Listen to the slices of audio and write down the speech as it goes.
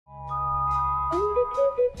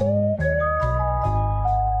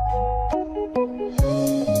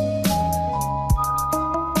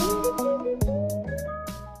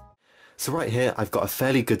So right here I've got a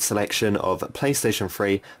fairly good selection of PlayStation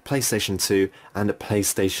 3, PlayStation 2 and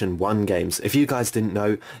PlayStation 1 games. If you guys didn't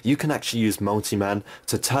know, you can actually use multiMAN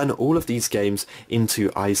to turn all of these games into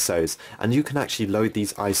ISOs, and you can actually load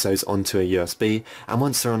these ISOs onto a USB, and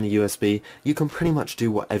once they're on the USB you can pretty much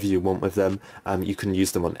do whatever you want with them. You can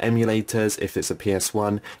use them on emulators. If it's a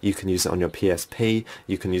PS1 you can use it on your PSP,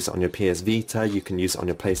 you can use it on your PS Vita, you can use it on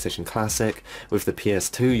your PlayStation Classic. With the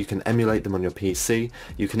PS2 you can emulate them on your PC,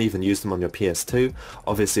 you can even use them on your PS2.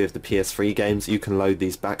 Obviously with the PS3 games you can load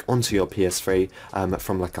these back onto your PS3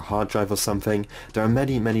 from like a hard drive or something. There are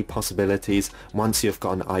many possibilities once you've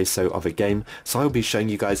got an ISO of a game, so I'll be showing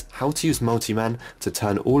you guys how to use multiMAN to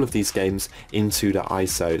turn all of these games into the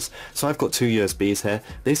ISOs. So I've got two USBs here.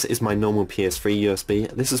 This is my normal PS3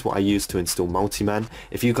 USB. This is what I use to install multiMAN.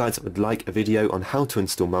 If you guys would like a video on how to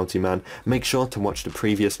install multiMAN, make sure to watch the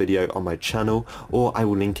previous video on my channel, or I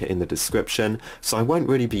will link it in the description. So I won't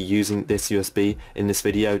really be using this USB in this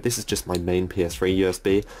video. This is just my main PS3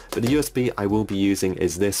 USB, but the USB I will be using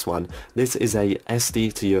is this one. This is a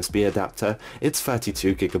SD to USB adapter. It's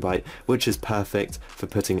 32GB, which is perfect for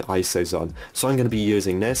putting ISOs on. So I'm going to be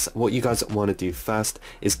using this. What you guys want to do first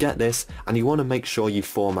is get this, and you want to make sure you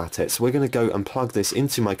format it. So we're going to go and plug this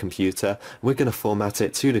into my computer. We're going to format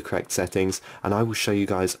it to the correct settings, and I will show you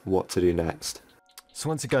guys what to do next. So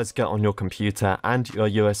once you guys get on your computer and your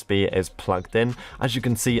USB is plugged in, as you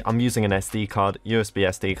can see I'm using an SD card, USB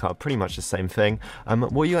SD card, pretty much the same thing.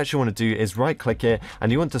 What you actually want to do is right click it, and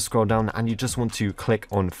you want to scroll down and you just want to click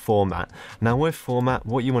on format. Now with format,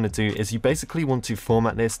 what you want to do is you basically want to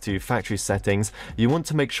format this to factory settings. You want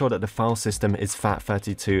to make sure that the file system is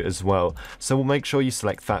FAT32 as well. So we'll make sure you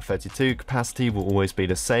select FAT32, capacity will always be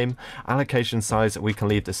the same, allocation size we can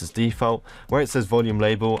leave this as default. Where it says volume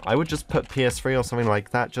label, I would just put PS3 or something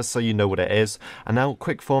like that, just so you know what it is. And now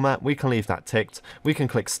quick format, we can leave that ticked. We can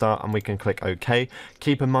click start and we can click OK.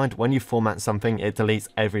 Keep in mind when you format something it deletes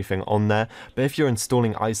everything on there, but if you're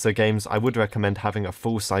installing ISO games I would recommend having a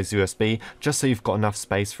full size USB just so you've got enough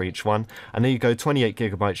space for each one. And there you go,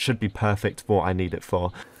 28GB should be perfect for what I need it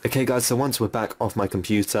for. Okay guys, so once we're back off my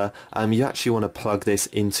computer, you actually want to plug this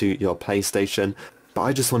into your PlayStation. But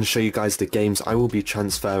I just want to show you guys the games I will be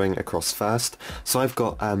transferring across first. So I've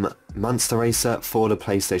got Monster Racer for the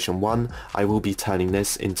PlayStation 1. I will be turning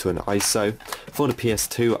this into an ISO. For the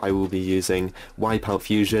PS2 I will be using Wipeout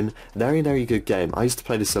Fusion. Very good game. I used to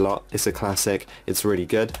play this a lot. It's a classic. It's really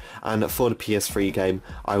good. And for the PS3 game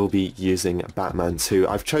I will be using Batman 2.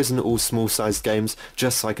 I've chosen all small sized games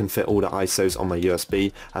just so I can fit all the ISOs on my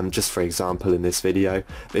USB, just for example in this video.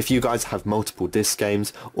 But if you guys have multiple disc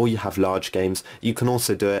games or you have large games, you can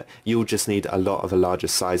also do it. You'll just need a lot of a larger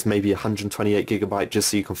size, maybe 128GB, just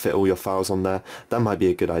so you can fit all your files on there. That might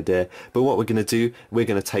be a good idea. But what we're going to do, we're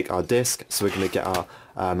going to take our disc, so we're going to get our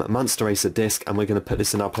Monster Racer disc, and we're going to put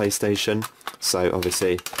this in our PlayStation. So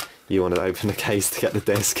obviously you want to open the case to get the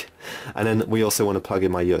disc, and then we also want to plug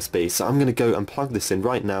in my USB. So I'm going to go and plug this in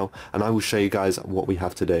right now, and I will show you guys what we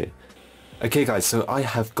have to do. Okay guys, so I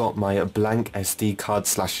have got my blank SD card /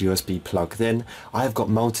 USB plugged in. I have got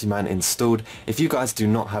multiMAN installed. If you guys do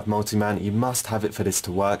not have multiMAN, you must have it for this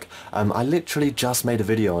to work. I literally just made a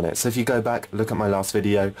video on it, so if you go back, look at my last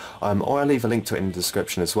video, or I'll leave a link to it in the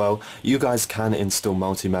description as well. You guys can install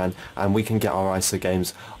multiMAN and we can get our ISO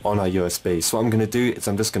games on our USB. So what I'm going to do is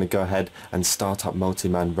I'm just going to go ahead and start up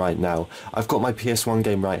multiMAN right now. I've got my PS1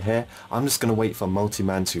 game right here. I'm just going to wait for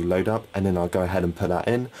multiMAN to load up, and then I'll go ahead and put that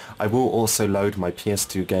in. I will also load my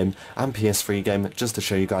PS2 game and PS3 game just to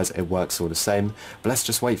show you guys it works all the same. But let's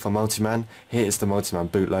just wait for multiMAN. Here is the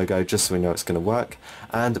multiMAN boot logo, just so we know it's going to work.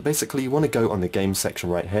 And basically you want to go on the game section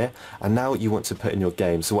right here, and now you want to put in your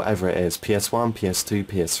game, so whatever it is, PS1, PS2,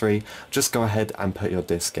 PS3, just go ahead and put your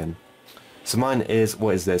disc in. So mine is,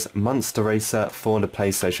 what is this, Monster Racer for the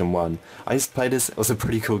PlayStation 1. I used to play this, it was a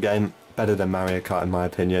pretty cool game. Better than Mario Kart in my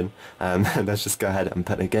opinion. Let's just go ahead and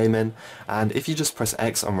put the game in, and if you just press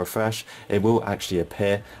X on refresh it will actually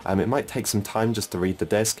appear. It might take some time just to read the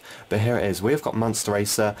disc, but here it is. We've got Monster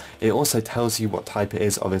Racer. It also tells you what type it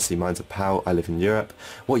is. Obviously mine's a PAL, I live in Europe.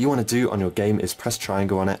 What you want to do on your game is press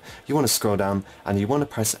triangle on it, you want to scroll down and you want to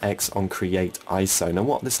press X on create ISO. Now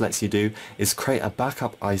what this lets you do is create a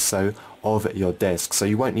backup ISO of your disc, so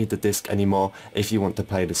you won't need the disc anymore if you want to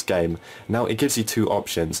play this game. Now it gives you two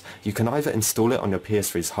options. You can either install it on your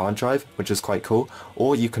PS3's hard drive, which is quite cool,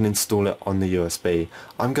 or you can install it on the USB.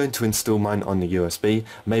 I'm going to install mine on the USB.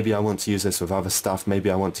 Maybe I want to use this with other stuff.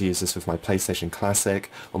 Maybe I want to use this with my PlayStation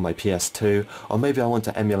Classic or my PS2, or maybe I want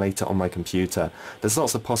to emulate it on my computer. There's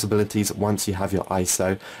lots of possibilities once you have your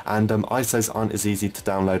ISO, and ISOs aren't as easy to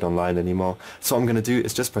download online anymore. So what I'm going to do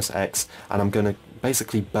is just press X, and I'm going to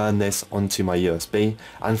basically burn this onto my USB,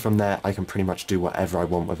 and from there I can pretty much do whatever I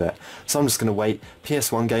want with it. So I'm just going to wait.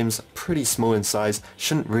 PS1 games, pretty small in size,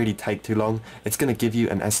 shouldn't really take too long. It's going to give you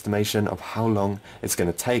an estimation of how long it's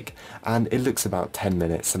going to take, and it looks about 10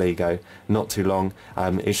 minutes, so there you go, not too long.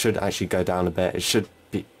 It should actually go down a bit. It should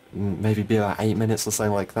maybe be about 8 minutes or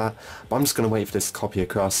something like that, but I'm just going to wait for this to copy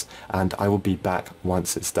across, and I will be back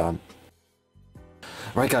once it's done.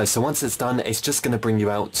 Right guys, so once it's done, it's just going to bring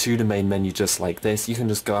you out to the main menu just like this. You can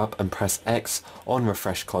just go up and press X on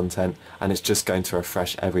refresh content, and it's just going to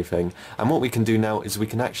refresh everything. And what we can do now is we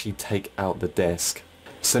can actually take out the disc.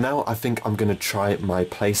 So now I think I'm going to try my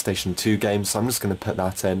PlayStation 2 game, so I'm just going to put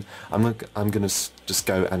that in. I'm going to just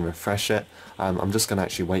go and refresh it. I'm just going to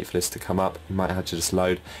actually wait for this to come up. You might have to just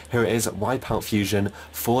load. Here it is, Wipeout Fusion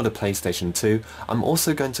for the PlayStation 2. I'm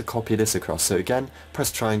also going to copy this across. So again,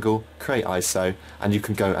 press triangle, create ISO, and you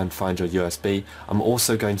can go and find your USB. I'm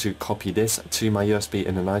also going to copy this to my USB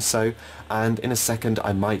in an ISO, and in a second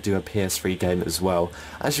I might do a PS3 game as well.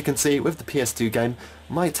 As you can see, with the PS2 game,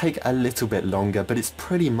 might take a little bit longer, but it's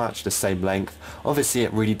pretty much the same length. Obviously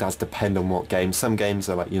it really does depend on what game. Some games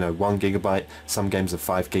are like, 1 GB, some games are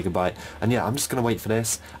 5 GB, and yeah, I'm just going to wait for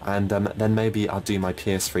this, and then maybe I'll do my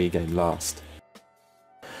PS3 game last.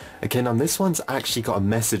 Okay, now this one's actually got a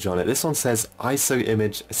message on it. This one says ISO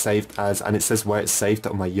image saved as, and it says where it's saved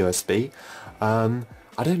on my USB.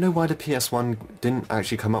 I don't know why the PS1 didn't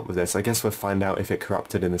actually come up with this. I guess we'll find out if it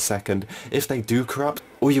corrupted in a second. If they do corrupt,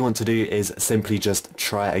 all you want to do is simply just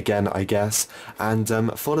try it again, I guess. And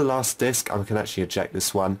for the last disc, I can actually eject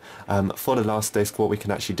this one. For the last disc, what we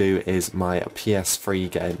can actually do is my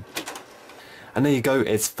PS3 game. And there you go,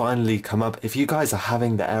 it's finally come up. If you guys are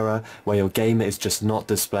having the error where your game is just not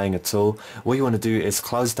displaying at all, what you want to do is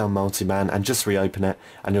close down multiMAN and just reopen it,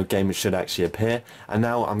 and your game should actually appear. And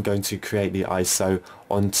now I'm going to create the ISO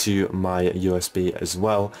onto my USB as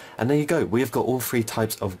well, and there you go. We've got all three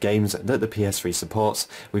types of games that the PS3 supports.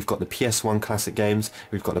 We've got the PS1 classic games,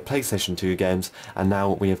 we've got the PlayStation 2 games, and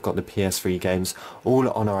now we have got the PS3 games all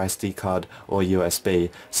on our SD card or USB.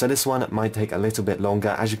 So this one might take a little bit longer.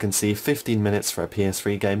 As you can see, 15 minutes for a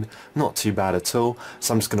PS3 game, not too bad at all.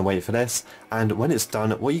 So I'm just going to wait for this, and when it's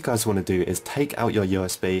done, what you guys want to do is take out your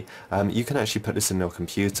USB. You can actually put this in your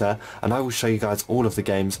computer, and I will show you guys all of the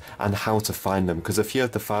games and how to find them, because a few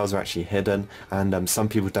of the files are actually hidden, and some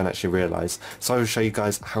people don't actually realise. So I will show you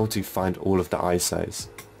guys how to find all of the ISOs.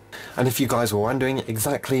 And if you guys were wondering,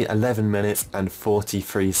 exactly 11 minutes and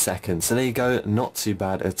 43 seconds. So there you go, not too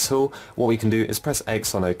bad at all. What we can do is press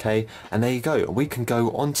X on OK, and there you go. We can go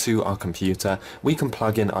onto our computer, we can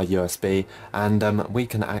plug in our USB, and we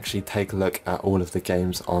can actually take a look at all of the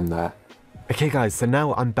games on there. Okay guys, so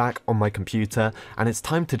now I'm back on my computer, and it's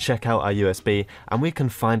time to check out our USB, and we can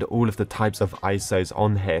find all of the types of ISOs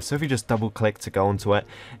on here. So if you just double click to go onto it,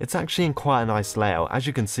 it's actually in quite a nice layout. As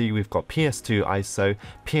you can see, we've got PS2 ISO,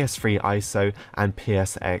 PS3 ISO, and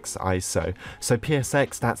PSX ISO. So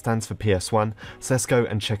PSX, that stands for PS1. So let's go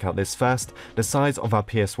and check out this first. The size of our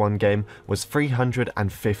PS1 game was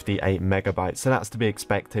 358 megabytes, so that's to be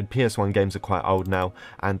expected. PS1 games are quite old now,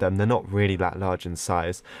 and they're not really that large in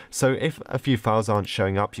size. So if a few files aren't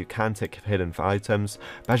showing up, you can tick hidden for items.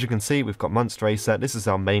 But as you can see, we've got Monster Racer. This is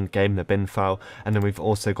our main game, the bin file, and then we've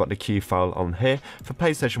also got the Q file on here. For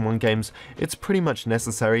PlayStation 1 games, it's pretty much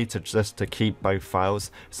necessary to keep both files.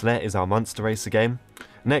 So there is our Monster Racer game.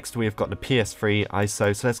 Next we've got the PS3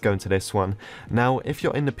 ISO, so let's go into this one. Now if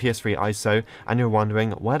you're in the PS3 ISO and you're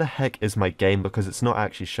wondering where the heck is my game because it's not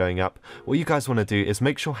actually showing up, what you guys want to do is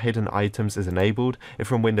make sure hidden items is enabled.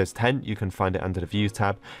 If you're on Windows 10 you can find it under the View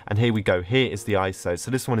tab, and here we go, here is the ISO.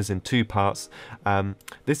 So this one is in two parts.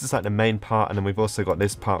 This is like the main part, and then we've also got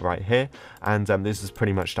this part right here, and this is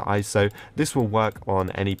pretty much the ISO. This will work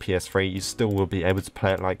on any PS3, you still will be able to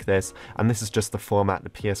play it like this, and this is just the format the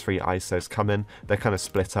PS3 ISOs come in. They're kind of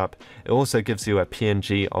split up. It also gives you a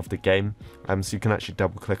PNG of the game, so you can actually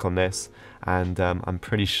double click on this, and I'm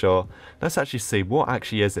pretty sure, let's actually see what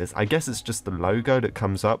actually is this. I guess it's just the logo that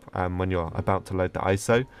comes up when you're about to load the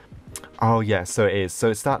ISO. Oh yeah, so it is.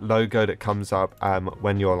 So it's that logo that comes up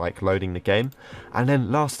when you're like loading the game. And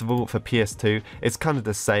then last of all, for PS2, it's kind of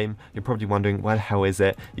the same. You're probably wondering, well, how is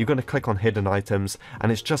it? You're going to click on hidden items,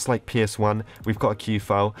 and it's just like PS1. We've got a Q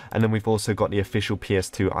file, and then we've also got the official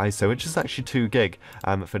PS2 ISO, which is actually 2 gig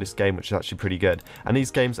for this game, which is actually pretty good. And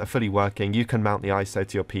these games are fully working. You can mount the ISO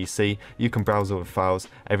to your PC, you can browse all the files,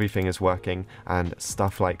 everything is working, and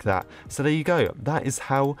stuff like that. So there you go. That is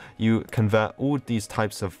how you convert all these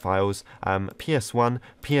types of files, PS1,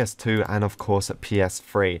 PS2, and of course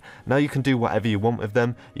PS3. Now you can do whatever you want with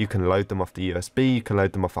them. You can load them off the USB, you can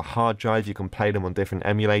load them off a hard drive, you can play them on different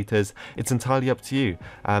emulators. It's entirely up to you.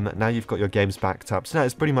 Now you've got your games backed up. So that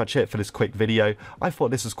is pretty much it for this quick video. I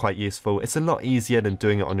thought this was quite useful. It's a lot easier than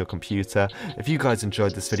doing it on your computer. If you guys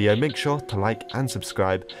enjoyed this video, make sure to like and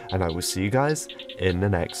subscribe, and I will see you guys in the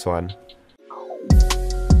next one.